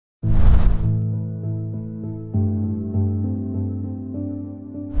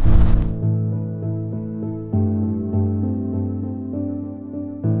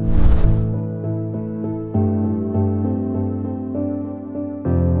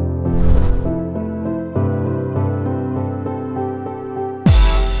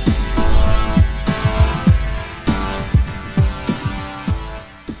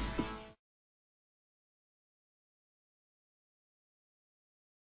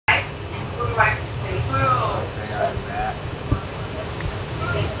Say hi to Matt.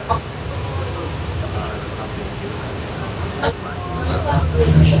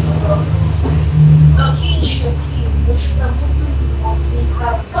 Aqui eu chuto muito mal, tem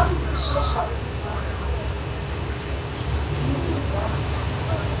cara, quatro pessoas falando.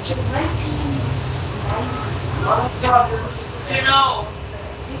 Tipo, mais You know,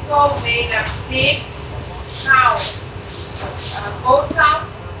 people made a big town, a old town,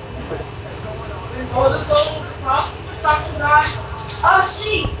 with all of those talking about. Ah,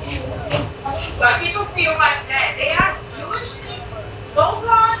 sim! But people feel like that. They are Jewish people, no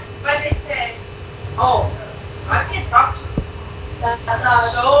God, but they said, oh, I can talk to you.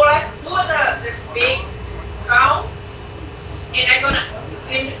 So let's do the big town,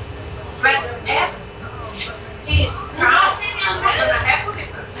 and let's ask this town, I'm gonna help with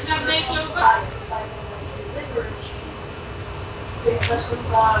Mas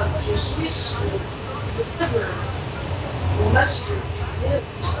quando Jesus, o deliverer, o messenger de Deus,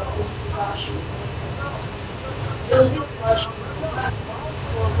 eu li baixo,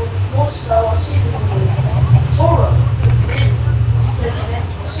 moça, assim, fora,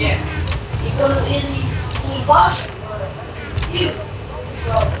 e quando ele embaixo, viu,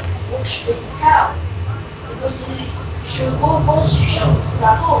 hoje tem carro, depois ele chegou o bolso de chão,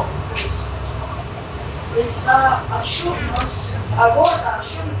 estragou, ele achou, mas agora está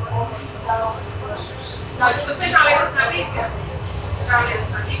achando onde está o Você já leu isso na Bíblia? Você já leu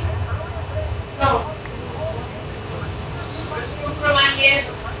isso na Bíblia? Não. Procura lá em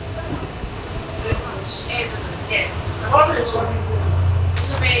Êxodo. Êxodo, yes. Olha isso.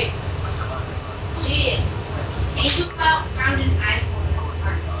 Survey. Gee, Angel found an iPhone.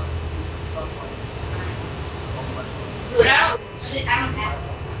 But I don't have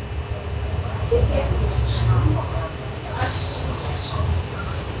it.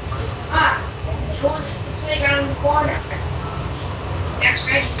 Ah, the one at the playground in the corner. That's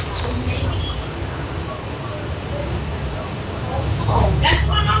right. So maybe. Oh, that's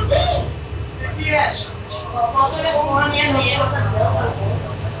what I'm doing. Yes. Falta de fone é mesmo.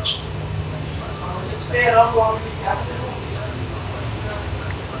 Esperando o homem ligar.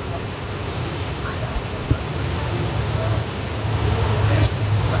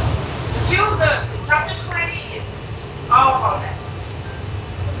 The chapter 20 is all about that.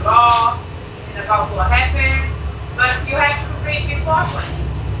 Law and about what happened, but you have to read before 20.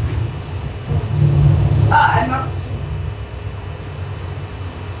 I'm not seeing.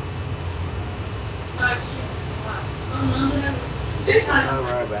 I'll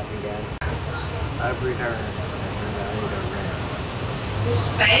right back again. I've returned. And I need a ring. Os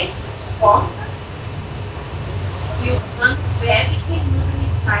pés, ó. E o banco bebe e manda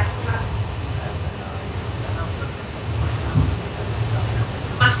mensagem para as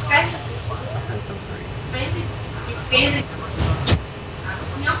umas pernas depende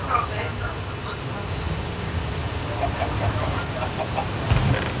assim é o problema.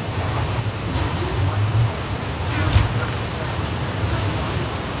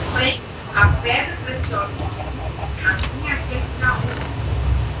 Foi a pedra preciosa assim é aquele que na rua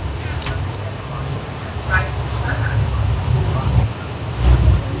vai funcionar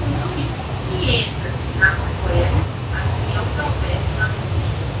e entra na moeda assim é o problema.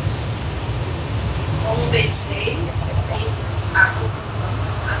 Com o dedo dele,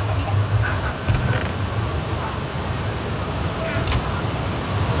 assim,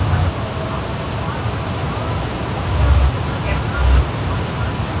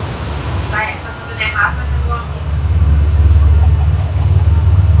 vai fazendo errado, mas eu vou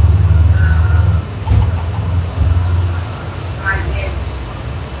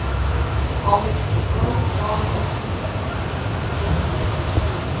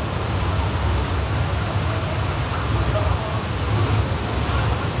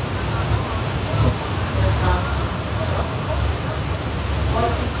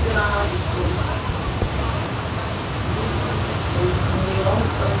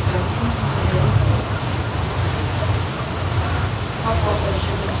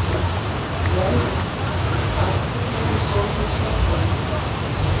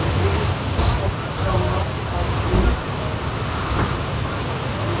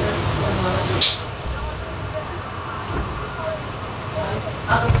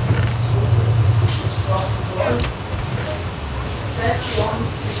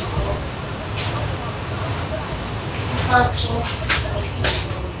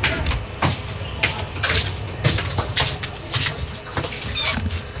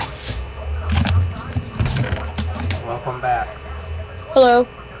Welcome back. Hello.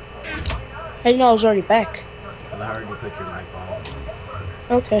 I didn't know I was already back. I heard you put your mic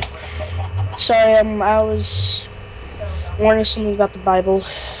on. Okay. Sorry, I was learning something about the Bible.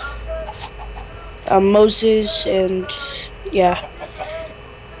 Moses and yeah.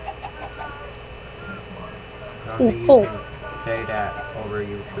 I don't Ooh, think you cool. can say that over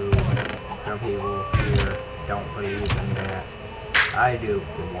YouTube. Some people here don't believe in that. I do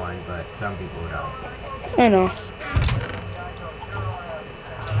for one, but some people don't. I know.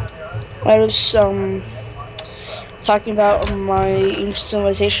 I was talking about my ancient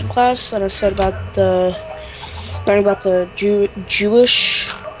civilization class, and I said about the learning about the Jewish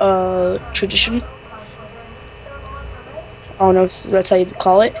tradition. I don't know if that's how you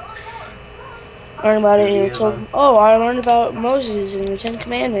call it. Learn about it, and I told Judaism. them, oh, I learned about Moses and the Ten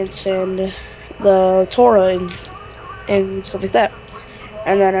Commandments and the Torah and stuff like that.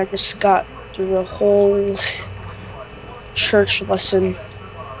 And then I just got through a whole church lesson.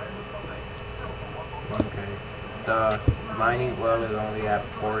 Okay. The mining well is only at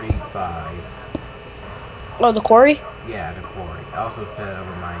 45. Oh, the quarry? Yeah, the quarry. I also said of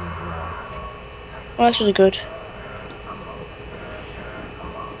a mining well. Oh, that's really good.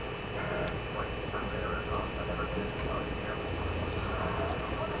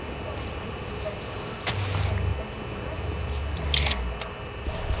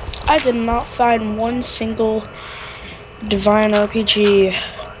 I did not find one single Divine RPG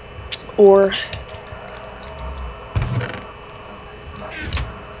or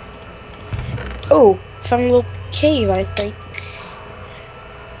oh, found a little cave, I think.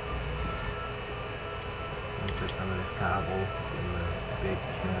 Let's put some of this cobble in the big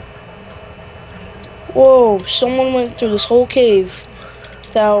chest. Whoa, someone went through this whole cave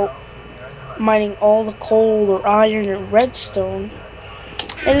without mining all the coal or iron or redstone.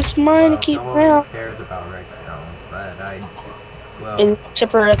 And it's mine to Well, keep no one really now. cares about redstone, but well,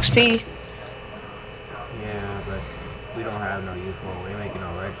 Except for XP. yeah, but we don't have no use for it. We're making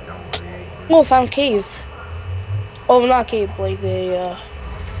no redstone creation. Oh, found cave. Oh, not cave, like a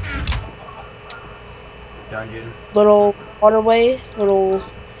Dungeon? little waterway, little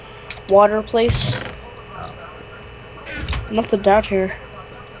water place. Oh. Nothing down here.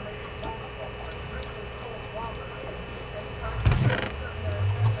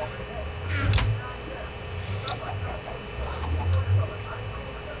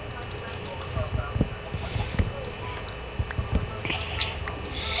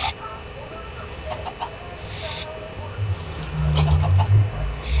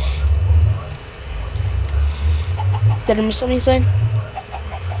 Did I miss anything?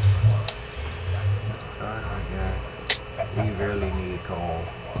 We really need coal.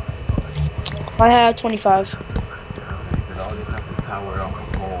 I had 25. Because all this stuff is powered off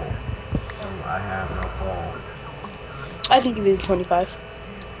of coal. I have no coal. I can give you the 25.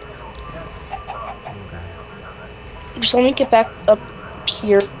 Okay. Just let me get back up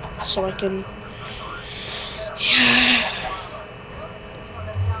here so I can.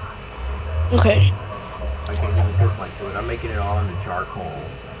 Okay. I can't even cook my food. I'm making it all in the charcoal.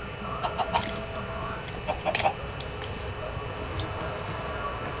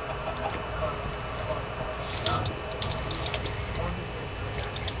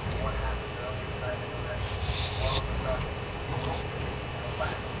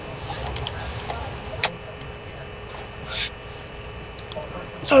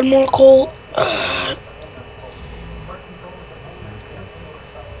 Found more coal.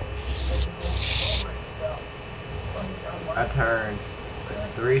 I turned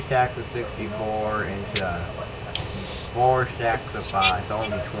 3 stacks of 64 into 4 stacks of 5, so only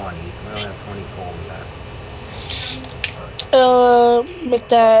 20. We only have 20 coal left. Make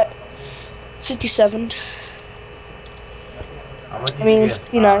that 57. How much did I mean, you get?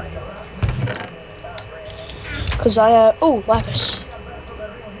 59. Cause I have lapis.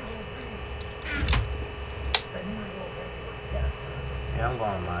 Yeah, I'm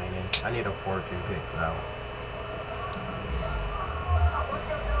going mining. I need a fortune pick though.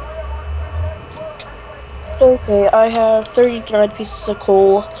 Okay, I have 39 pieces of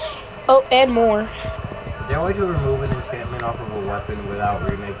coal. Oh, and more. Is there a way to remove an enchantment off of a weapon without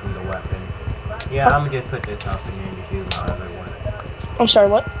remaking the weapon? Yeah, I'm gonna just put this up and then just use my other one. I'm sorry,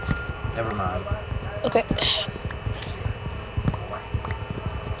 what? Never mind. Okay.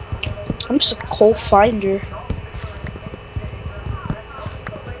 I'm just a coal finder.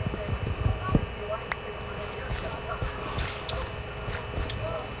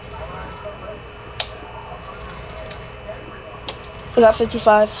 I got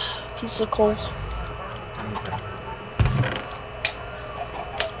 55 pieces of coal.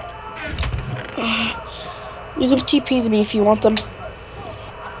 You can TP to me if you want them. Alright,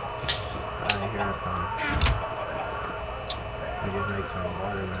 here I come. I just make some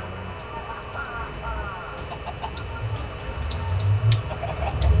watermelon.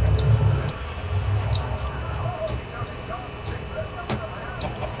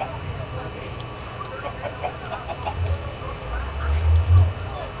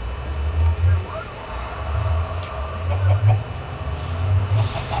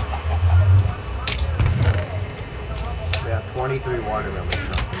 need 3 watermelon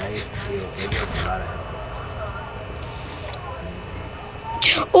trucks, and they give a lot of help.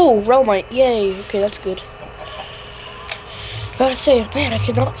 Oh, Realmite, yay. Okay, that's good. Gotta say, man, I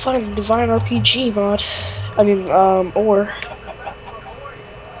cannot find a Divine RPG mod. I mean, ore.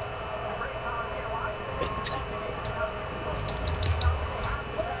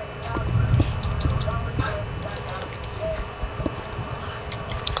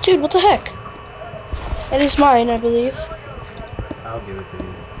 Dude, what the heck? That is mine, I believe. I'll give it to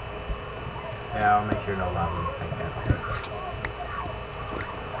you. Yeah, I'll make sure no lava like that.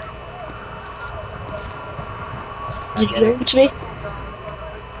 Did you give it to me?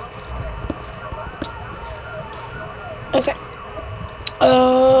 Okay.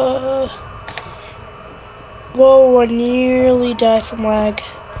 Whoa, I nearly died from lag.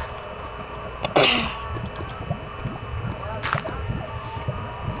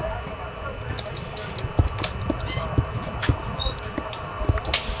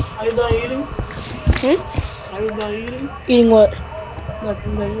 Are you done eating? Are you done eating? Eating what?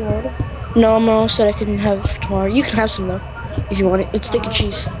 Nothing that you ordered? No, I'm almost said I can have tomorrow. You can have some though, if you want it. It's steak and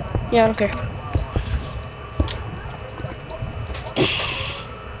cheese. Yeah, I don't care.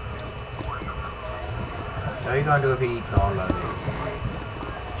 What are you gonna do if he eats all of it?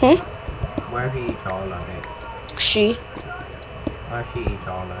 What if he eats all of it? She. What if she eats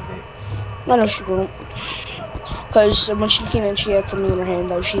all of it? I know she won't. Because when she came in, she had something in her hand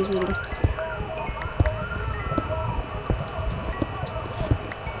that she's eating.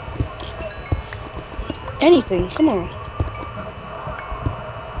 Anything, come on.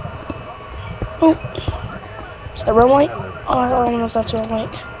 Oh. Is that Realmite? Oh, I don't know if that's Realmite.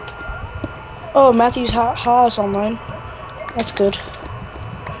 Oh, Matthew's Haas online. That's good.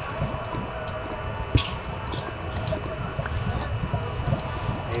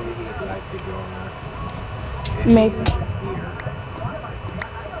 Maybe he'd like to join us. If Maybe. he was here.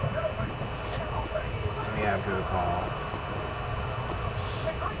 Let me have her call.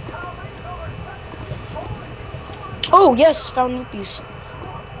 Oh, yes, found rupees.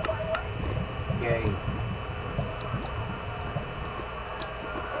 Yay.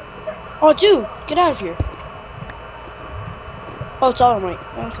 Oh, dude, get out of here. Oh, it's Dolomite.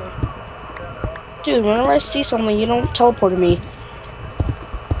 Okay. Dude, whenever I see something, you don't teleport to me.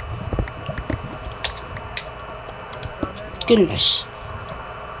 Goodness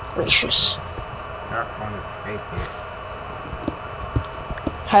gracious. Not gonna take it.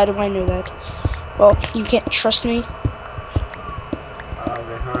 How do I know that? Well, you can't trust me.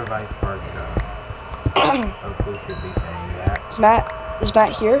 There's no vice versa. Hopefully should be saying that. Is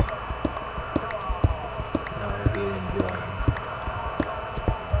Matt here? No, he didn't join.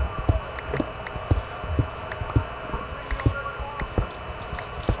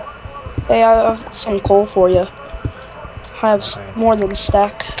 Hey, I have some coal for you. I have Okay. more than a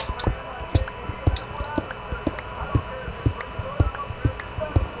stack.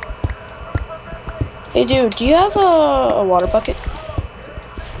 Hey, dude, do you have a water bucket?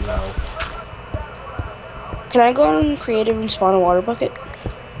 No. Can I go on creative and spawn a water bucket?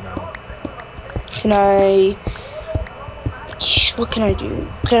 No. Can I... What can I do?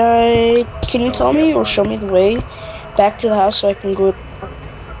 Can you tell me or show me the way back to the house so I can go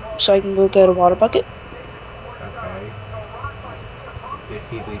get a water bucket? Okay. Just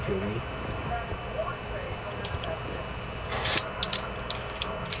keep it to me.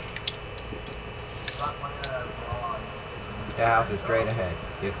 The house is straight ahead.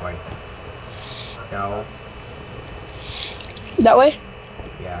 This way. No. That way?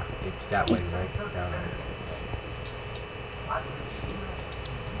 Yeah, it's that way, right? Down there.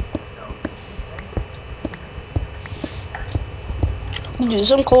 Dude, there's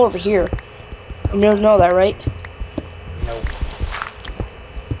some coal over here. You don't know that, right? Nope.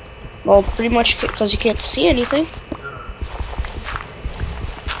 Well, pretty much because you can't see anything.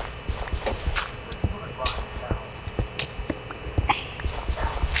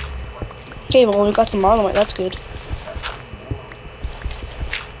 Okay, well, we got some marlite. That's good.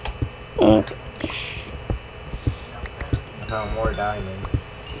 Okay. I found more diamonds.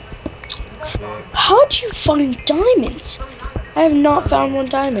 They're, How'd you find diamonds? I have not found one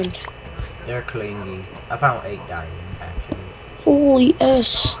diamond. they're clingy. I found 8 diamonds, actually. Holy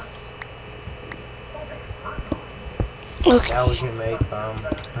S. Okay. Now we can make,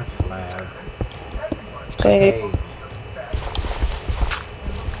 a slab. Okay. Hey,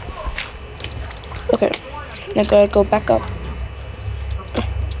 Okay. Now gotta go back up.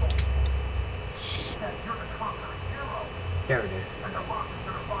 there it is.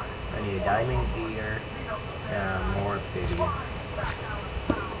 I need a diamond gear and more obsidian.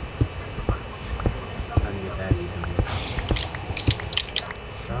 I need that easily.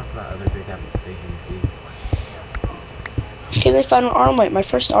 My other big application too. Okay, they found an Armalite, my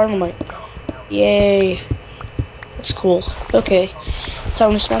first Armalite. Yay. That's cool. Okay.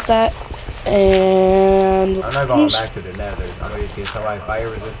 Time to smelt that. And I'm not going back to the nether. I'm going to get somebody fire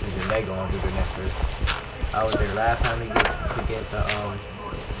resistance and they going to the nether. I was there last time to get the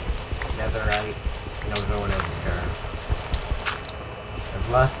netherite. And I was over there to turn. And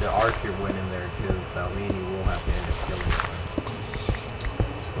plus the archer went in there too, so me and you will have to end up killing him.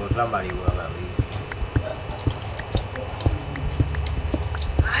 Well, somebody will at least.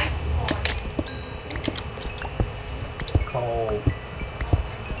 Coal.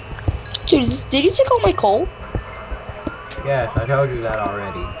 dude, did you take all my coal? Yes, I told you that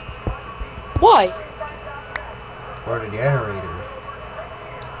already. Why? For the generators.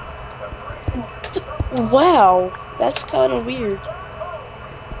 Wow, that's kind of weird.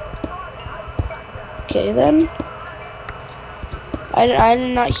 Okay then. I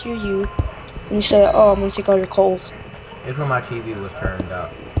did not hear you. And you said, oh, I'm gonna take all your coal. It's when my TV was turned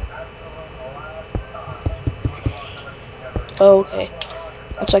up. Oh, okay.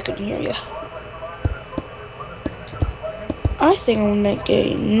 That's why I couldn't hear you. I think I'm gonna make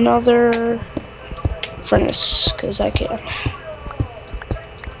another furnace, because I can.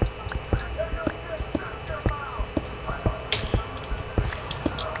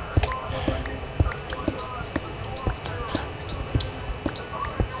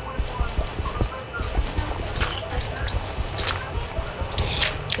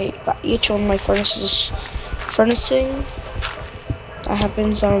 Okay, got each one of my furnaces furnacing. That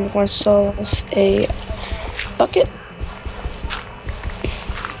happens, I'm going to myself a bucket.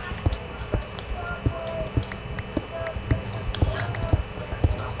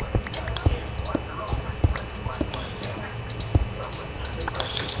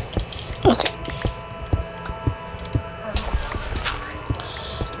 Okay.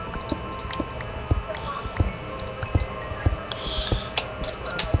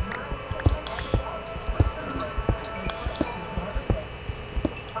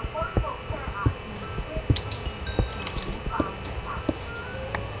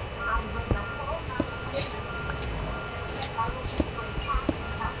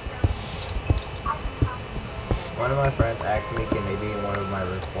 One of my friends asked me can they be in one of my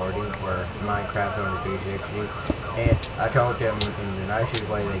recordings for Minecraft on the 360, and I told them in the nicest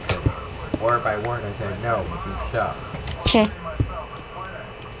way they could. Word by word, I said, no, you suck.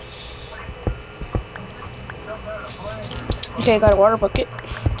 Okay, I got a water bucket.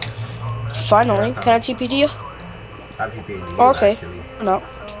 Finally, can I TP to you? I'm TPing you, Oh, okay. actually. No.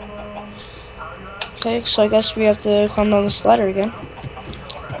 Okay, so I guess we have to climb down this ladder again.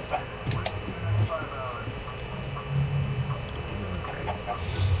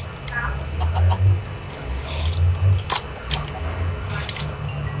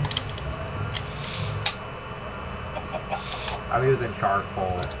 I'm using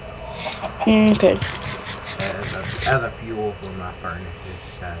charcoal Okay. as a fuel for my furnaces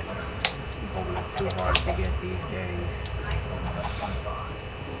because coal is too hard to get these days.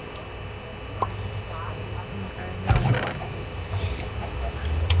 Okay, now what do I need?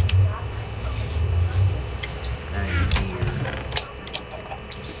 Now here.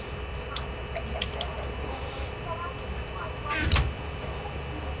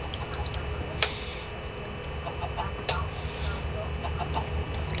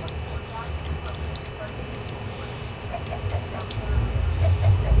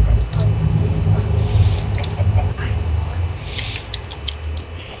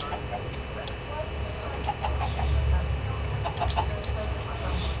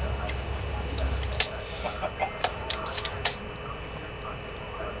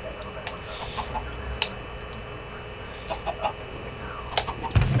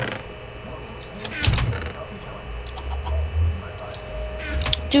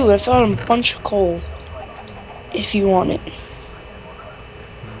 Dude, I found a bunch of coal. If you want it.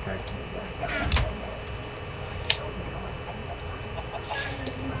 Okay.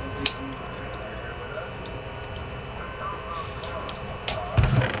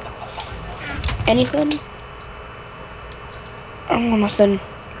 Anything? I don't want nothing.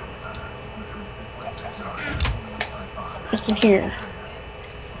 Nothing here.